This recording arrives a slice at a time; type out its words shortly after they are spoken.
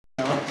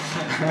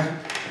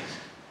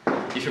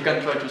If you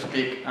can try to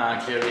speak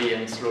clearly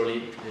and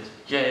slowly, please.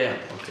 Yeah.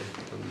 Okay.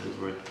 Don't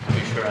worry.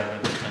 Make sure I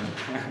understand.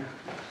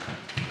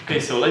 Okay,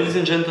 so ladies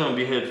and gentlemen,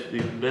 we have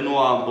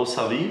Benoît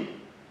Bossavit.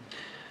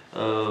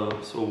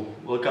 So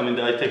welcome in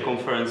the ITAG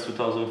conference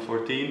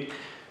 2014.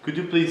 Could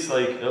you please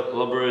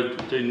elaborate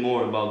a bit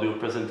more about your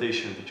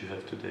presentation that you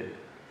have today?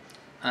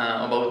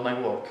 About my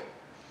work.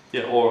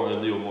 Yeah, or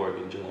your work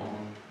in general.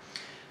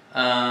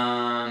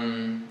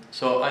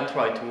 So I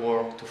try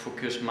to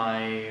focus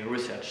my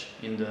research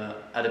in the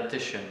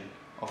adaptation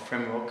of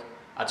framework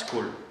at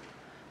school.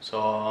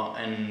 So,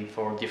 and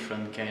for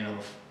different kind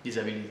of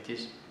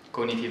disabilities,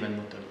 cognitive and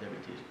motor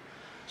disabilities.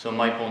 So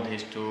my point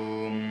is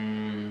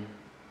to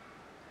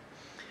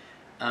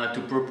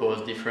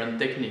propose different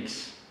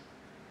techniques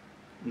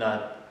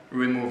that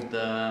remove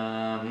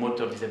the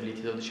motor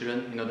disabilities of the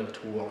children in order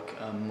to work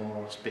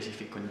more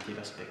specific cognitive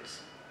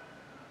aspects.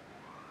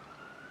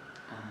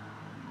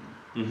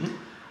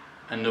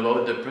 And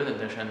about the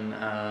presentation,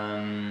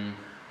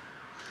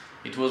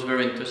 it was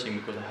very interesting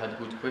because I had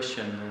good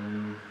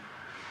questions,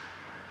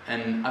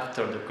 and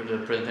after the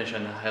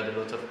presentation I had a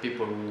lot of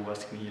people who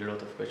asked me a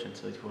lot of questions,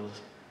 so it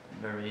was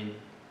very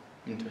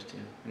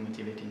interesting and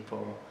motivating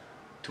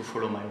to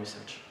follow my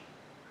research.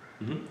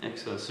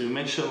 Excellent. So you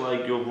mentioned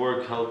your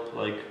work helped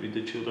with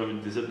the children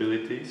with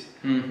disabilities.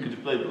 Could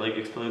you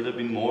explain a little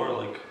bit more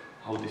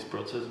how this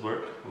process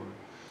works?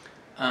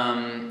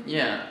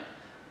 Yeah.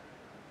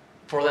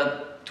 For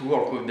that to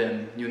work with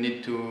them, you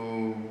need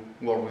to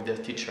work with their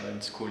teacher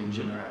in school in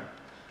general.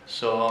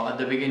 So at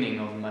the beginning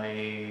of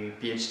my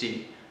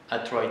PhD, I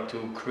tried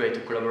to create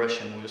a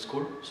collaboration with the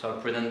school. So I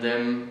present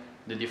them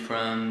the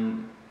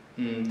different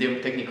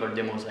technical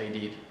demos I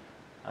did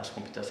as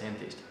computer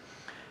scientist.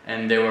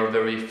 And they were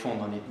very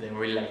fond on it, they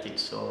really liked it.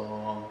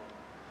 So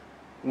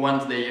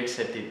once they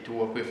accepted to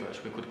work with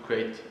us, we could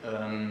create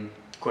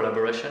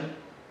collaboration,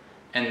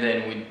 and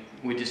then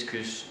we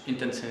discuss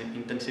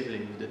intensively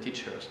with the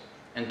teachers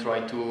and try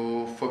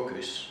to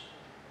focus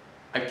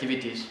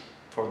activities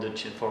for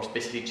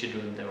specific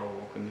children they are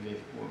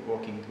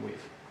working with.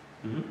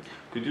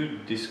 Could you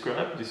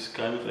describe this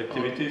kind of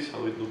activities,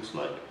 how it looks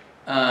like?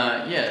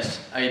 Yes,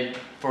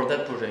 for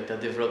that project I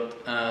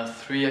developed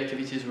 3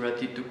 activities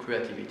related to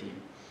creativity.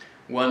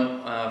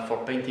 One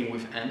for painting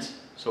with hands,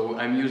 so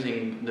I'm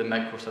using the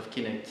Microsoft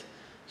Kinect,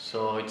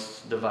 so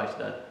it's a device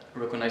that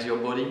recognizes your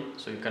body,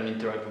 so you can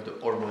interact with the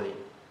whole body.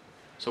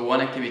 So one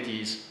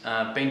activity is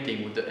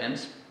painting with the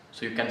hands,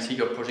 so you can see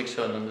your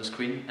projection on the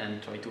screen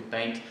and try to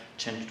paint,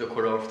 change the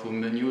color through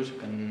menus. You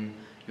can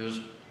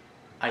use,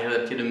 I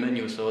adapted a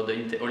menu, so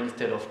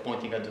instead of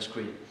pointing at the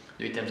screen,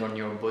 the items on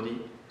your body,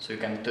 so you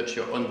can touch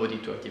your own body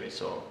to activate.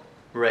 So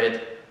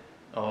red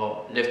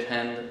or left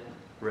hand,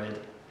 red,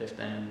 left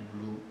hand,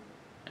 blue,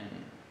 and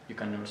you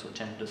can also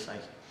change the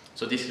size.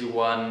 So this is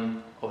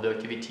one of the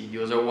activity.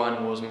 The other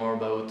one was more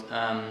about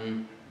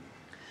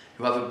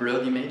you have a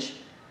blurred image,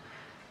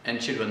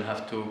 and children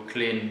have to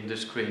clean the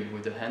screen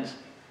with the hands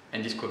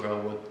and discover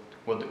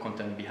what the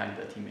content behind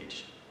that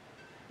image.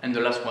 And the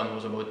last one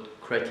was about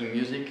creating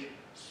music.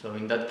 So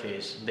in that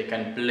case, they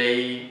can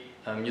play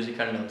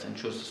musical notes and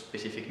choose a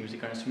specific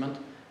musical instrument,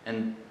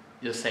 and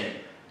the same.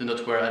 The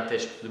notes were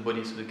attached to the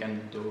body, so they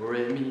can do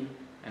re, mi,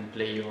 and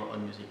play your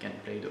own music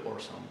and play the whole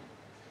song.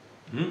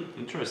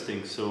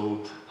 Interesting.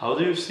 So how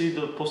do you see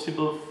the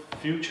possible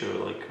future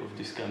of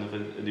this kind of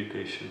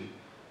education?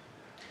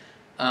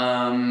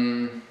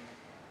 I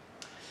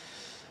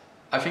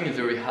think it's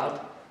very hard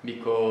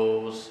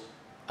because,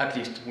 at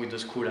least with the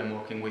school I'm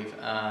working with,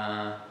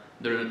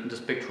 the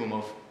spectrum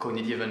of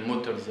cognitive and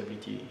motor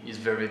disability is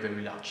very,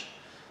 very large.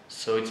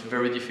 So it's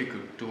very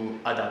difficult to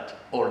adapt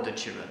all the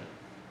children.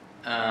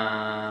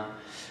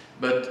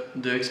 But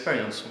the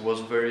experience was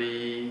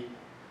very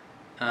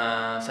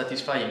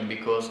satisfying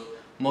because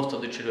most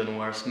of the children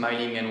were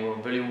smiling and were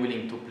very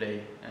willing to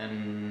play.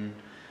 And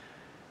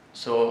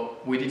so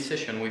we did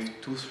session with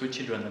 2-3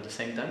 children at the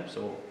same time.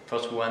 So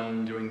first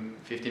one during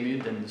 50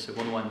 minutes, and the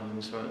second one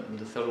and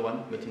the third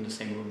one, but in the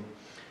same room.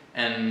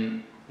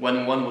 And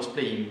when one was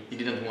playing, he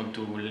didn't want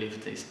to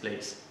leave this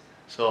place.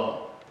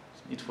 So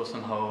it was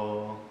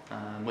somehow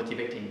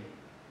motivating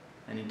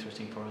and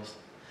interesting for us.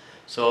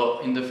 So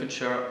in the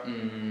future,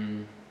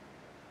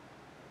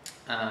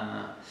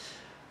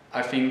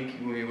 I think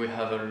we will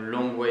have a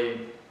long way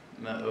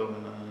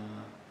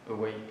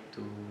away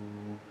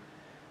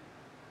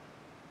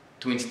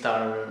to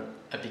install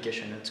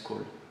application at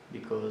school,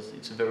 because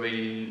it's a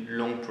very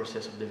long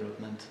process of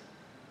development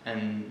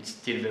and it's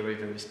still very,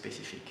 very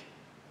specific.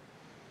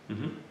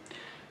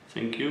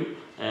 Thank you.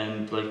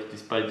 And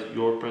despite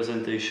your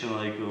presentation,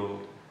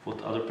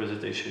 what other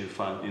presentation you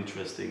find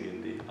interesting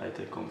in the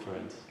ITAG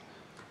conference?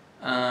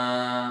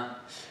 I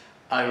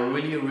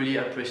really, really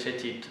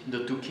appreciated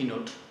the 2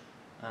 keynotes.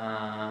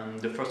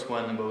 The first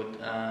one about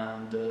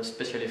the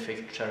special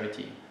effects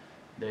charity.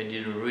 They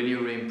did a really,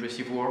 really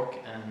impressive work,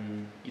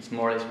 and it's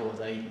more or less what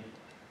I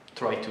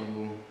try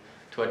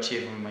to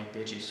achieve in my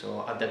PhD.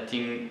 So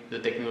adapting the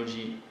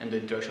technology and the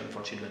interaction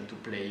for children to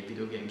play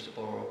video games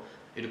or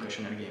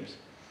educational games.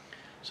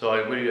 So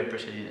I really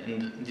appreciate it.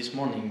 And this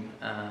morning,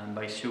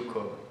 by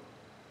Suko,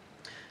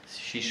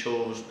 she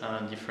shows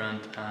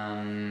different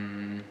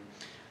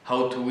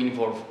how to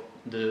involve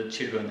the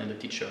children and the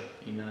teacher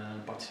in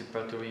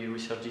participatory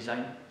research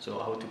design. So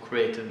how to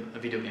create a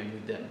video game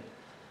with them.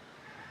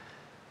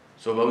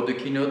 So about the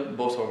keynote,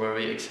 both are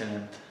very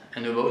excellent.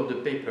 And about the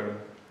paper,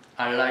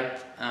 I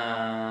liked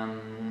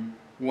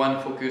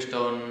one focused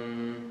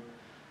on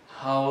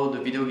how the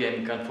video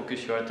game can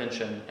focus your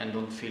attention and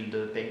don't feel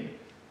the pain.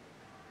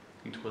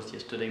 It was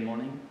yesterday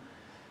morning.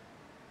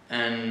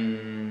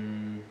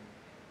 And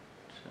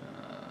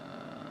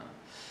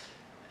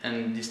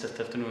this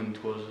afternoon,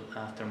 it was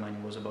after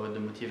mine, was about the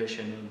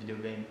motivation of video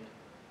game.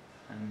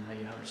 And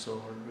I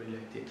also really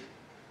liked it.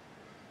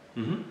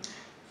 Mm-hmm.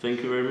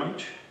 Thank you very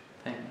much.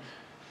 Thanks.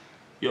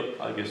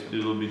 Yep, I guess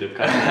this will be the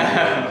cut.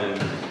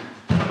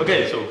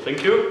 Okay, so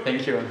thank you.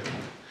 Thank you.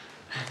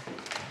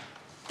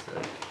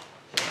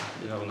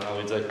 You know, now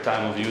it's like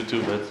time of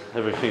YouTube, but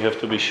everything have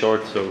to be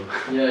short, so.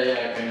 Yeah,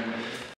 I can imagine.